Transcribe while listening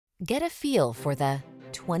Get a feel for the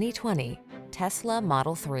 2020 Tesla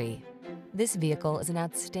Model 3. This vehicle is an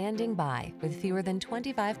outstanding buy with fewer than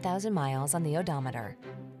 25,000 miles on the odometer.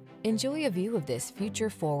 Enjoy a view of this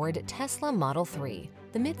future-forward Tesla Model 3,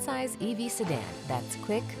 the midsize EV sedan that's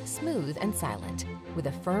quick, smooth, and silent, with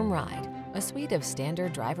a firm ride, a suite of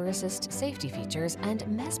standard driver assist safety features, and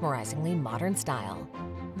mesmerizingly modern style.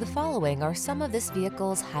 The following are some of this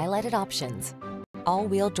vehicle's highlighted options: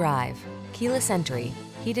 all-wheel drive, keyless entry,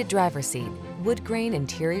 heated driver's seat, wood-grain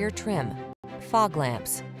interior trim, fog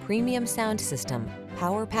lamps, premium sound system,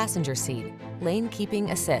 power passenger seat, lane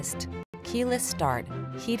keeping assist, keyless start,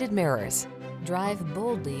 heated mirrors. Drive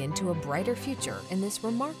boldly into a brighter future in this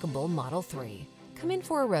remarkable Model 3. Come in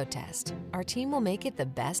for a road test. Our team will make it the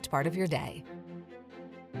best part of your day.